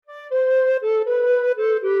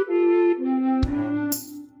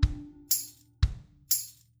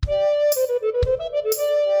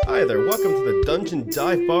Dungeon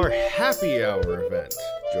Dive Bar Happy Hour event.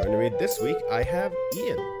 Joining me this week, I have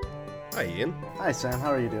Ian. Hi, Ian. Hi, Sam. How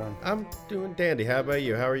are you doing? I'm doing dandy. How about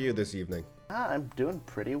you? How are you this evening? I'm doing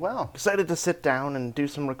pretty well. Excited to sit down and do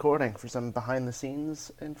some recording for some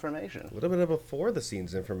behind-the-scenes information. A little bit of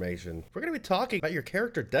before-the-scenes information. We're going to be talking about your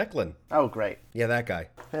character, Declan. Oh, great. Yeah, that guy.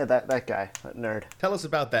 Yeah, that guy, that nerd. Tell us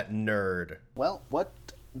about that nerd. Well, what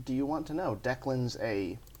do you want to know? Declan's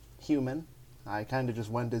a human. I kind of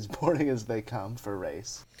just went as boring as they come for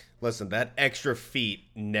race. Listen, that extra feet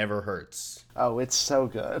never hurts. Oh, it's so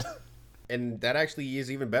good. And that actually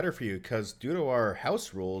is even better for you, because due to our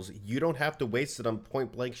house rules, you don't have to waste it on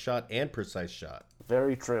point-blank shot and precise shot.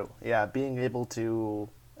 Very true. Yeah, being able to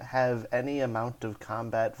have any amount of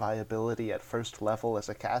combat viability at first level as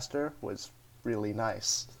a caster was really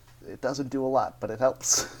nice. It doesn't do a lot, but it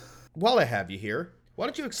helps. While I have you here, why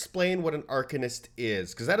don't you explain what an Arcanist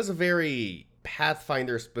is? Because that is a very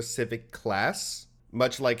Pathfinder-specific class,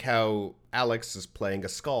 much like how Alex is playing a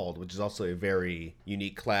Skald, which is also a very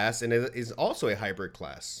unique class, and it is also a hybrid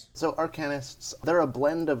class. So Arcanists, they're a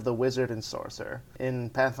blend of the Wizard and Sorcerer.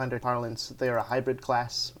 In Pathfinder parlance, they are a hybrid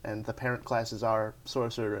class, and the parent classes are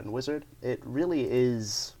Sorcerer and Wizard. It really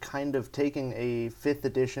is kind of taking a 5th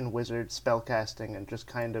edition Wizard spellcasting and just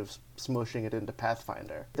kind of smushing it into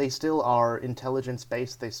Pathfinder. They still are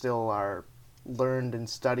intelligence-based, they still are learned and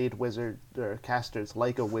studied wizard or casters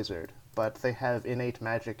like a wizard, but they have innate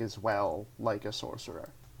magic as well, like a sorcerer,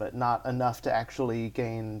 but not enough to actually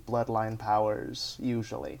gain bloodline powers,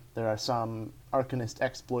 usually. There are some Arcanist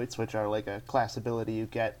exploits, which are like a class ability you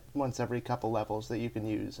get once every couple levels that you can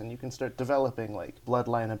use, and you can start developing like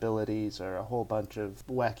bloodline abilities or a whole bunch of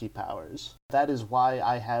wacky powers. That is why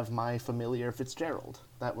I have my familiar Fitzgerald.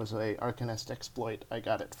 That was a Arcanist exploit I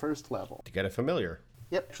got at first level. To get a familiar.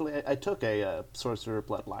 Yep, actually, I took a sorcerer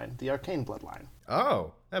bloodline, the arcane bloodline.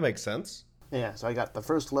 Oh, that makes sense. Yeah, so I got the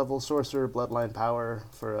first level sorcerer bloodline power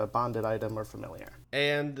for a bonded item or familiar.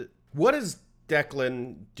 And what is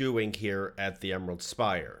Declan doing here at the Emerald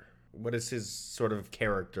Spire? What is his sort of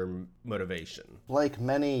character motivation? Like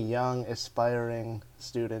many young, aspiring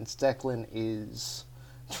students, Declan is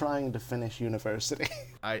trying to finish university.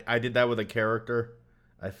 I did that with a character.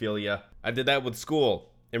 I feel ya. I did that with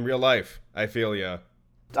school. In real life. I feel ya.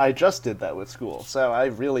 I just did that with school, so I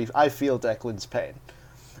feel Declan's pain.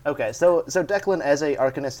 Okay, so Declan, as a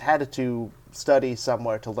Arcanist, had to study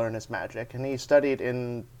somewhere to learn his magic, and he studied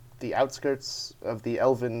in the outskirts of the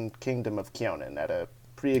Elven Kingdom of Kionin at a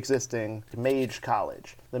pre-existing mage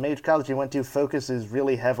college. The mage college he went to focuses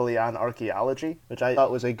really heavily on archaeology, which I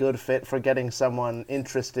thought was a good fit for getting someone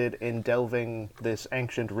interested in delving this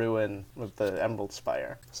ancient ruin of the Emerald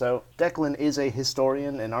Spire. So Declan is a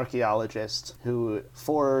historian and archaeologist who,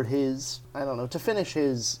 for his, to finish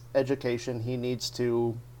his education, he needs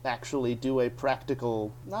to actually do a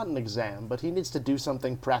practical, not an exam, but he needs to do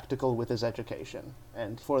something practical with his education.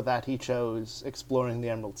 And for that he chose exploring the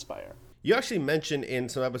Emerald Spire. You actually mentioned in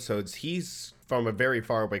some episodes he's from a very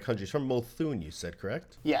far away country. He's from Multhune, you said,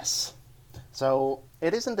 correct? Yes. So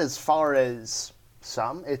it isn't as far as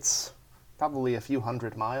some. It's probably a few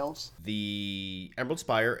hundred miles. The Emerald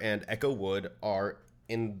Spire and Echo Wood are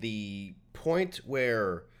in the point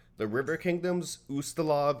where the River Kingdoms,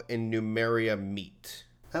 Ustalav, and Numeria meet.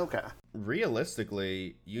 Okay.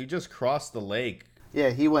 Realistically, you just crossed the lake.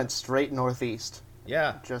 Yeah, he went straight northeast.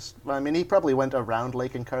 Yeah. He probably went around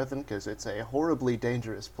Lake Incarthen because it's a horribly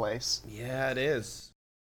dangerous place. Yeah, it is.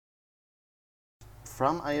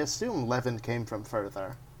 I assume Levin came from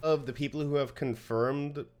further. Of the people who have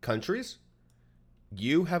confirmed countries,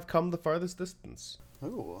 you have come the farthest distance.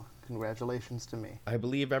 Ooh, congratulations to me. I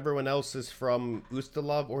believe everyone else is from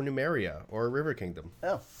Ustalav or Numeria or River Kingdom.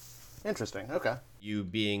 Oh, interesting. Okay. You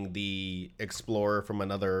being the explorer from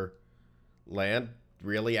another land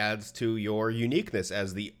really adds to your uniqueness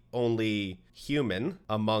as the only human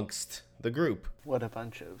amongst the group. What a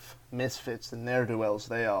bunch of misfits and ne'er-do-wells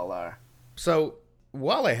they all are. So,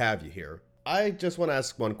 while I have you here, I just want to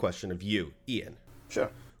ask one question of you, Ian. Sure.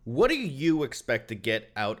 What do you expect to get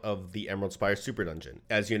out of the Emerald Spire Super Dungeon?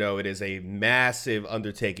 As you know, it is a massive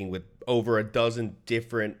undertaking with over a dozen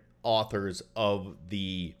different authors of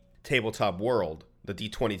the tabletop world, the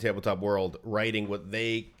D20 tabletop world, writing what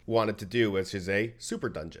they wanted to do, which is a super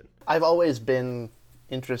dungeon. I've always been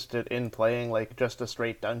interested in playing like just a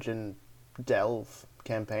straight dungeon delve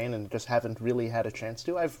campaign and just haven't really had a chance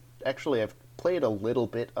to. I've played a little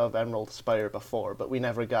bit of Emerald Spire before, but we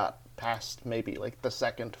never got past maybe like the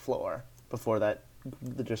second floor before that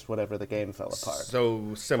just whatever the game fell apart.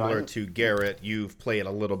 So similar to Garrett, you've played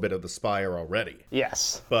a little bit of the Spire already.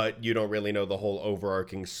 Yes. But you don't really know the whole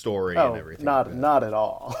overarching story and everything. Not at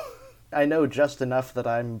all. I know just enough that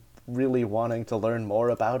I'm really wanting to learn more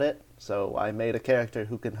about it, so I made a character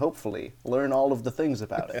who can hopefully learn all of the things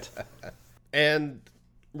about it. And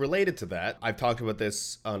related to that, I've talked about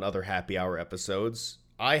this on other happy hour episodes.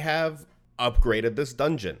 I have upgraded this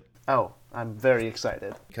dungeon. Oh, I'm very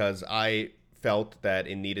excited. Because I felt that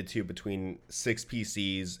it needed to between 6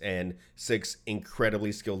 PCs and 6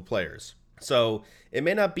 incredibly skilled players. So it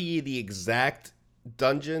may not be the exact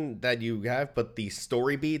dungeon that you have, but the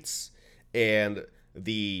story beats and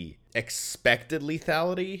the expected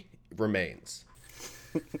lethality remains.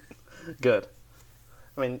 Good.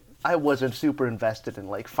 I mean, I wasn't super invested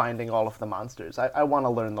in, finding all of the monsters. I want to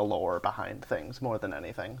learn the lore behind things more than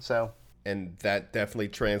anything, so... And that definitely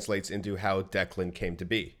translates into how Declan came to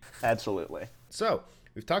be. Absolutely. So,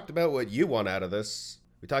 we've talked about what you want out of this.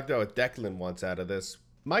 We talked about what Declan wants out of this.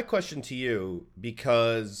 My question to you,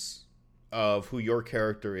 because of who your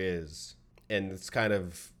character is, and it's kind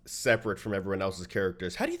of separate from everyone else's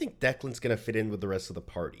characters, how do you think Declan's going to fit in with the rest of the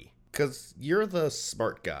party? Because you're the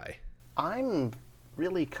smart guy. I'm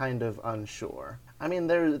really kind of unsure. I mean,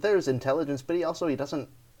 there's intelligence, but he doesn't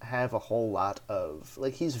have a whole lot of...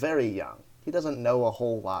 he's very young. He doesn't know a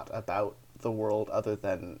whole lot about the world other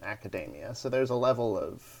than academia. So there's a level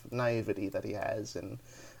of naivety that he has, and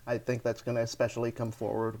I think that's going to especially come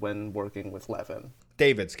forward when working with Levin.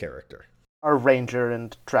 David's character. Our ranger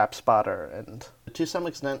and trap spotter, and to some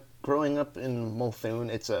extent, growing up in Multhune,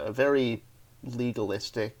 it's a very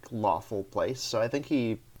legalistic, lawful place, so I think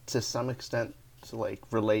he, to some extent,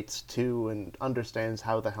 relates to and understands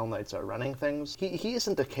how the Hell Knights are running things. He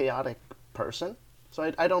isn't a chaotic person,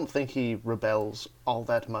 so I don't think he rebels all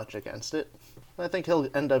that much against it. I think he'll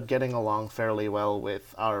end up getting along fairly well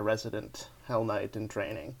with our resident Hell Knight in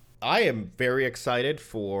training. I am very excited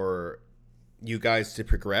for you guys to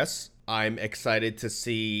progress. I'm excited to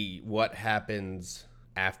see what happens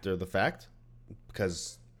after the fact,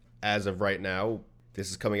 because as of right now, this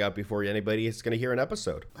is coming out before anybody is going to hear an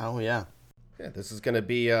episode. Oh, yeah. Yeah, this is going to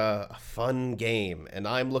be a fun game, and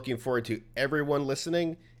I'm looking forward to everyone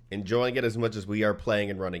listening enjoying it as much as we are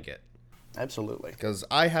playing and running it. Absolutely. Because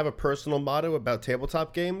I have a personal motto about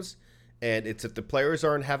tabletop games, and it's if the players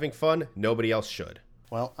aren't having fun, nobody else should.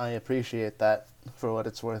 Well, I appreciate that for what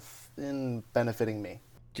it's worth in benefiting me.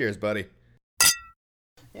 Cheers, buddy.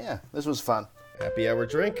 Yeah, this was fun. Happy hour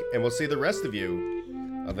drink, and we'll see the rest of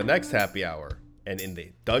you on the next happy hour and in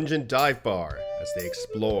the Dungeon Dive Bar as they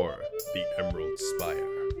explore the Emerald Spire.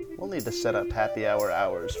 We'll need to set up happy hour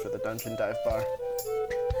hours for the Dungeon Dive Bar.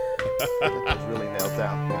 Get those really nailed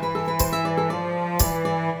down.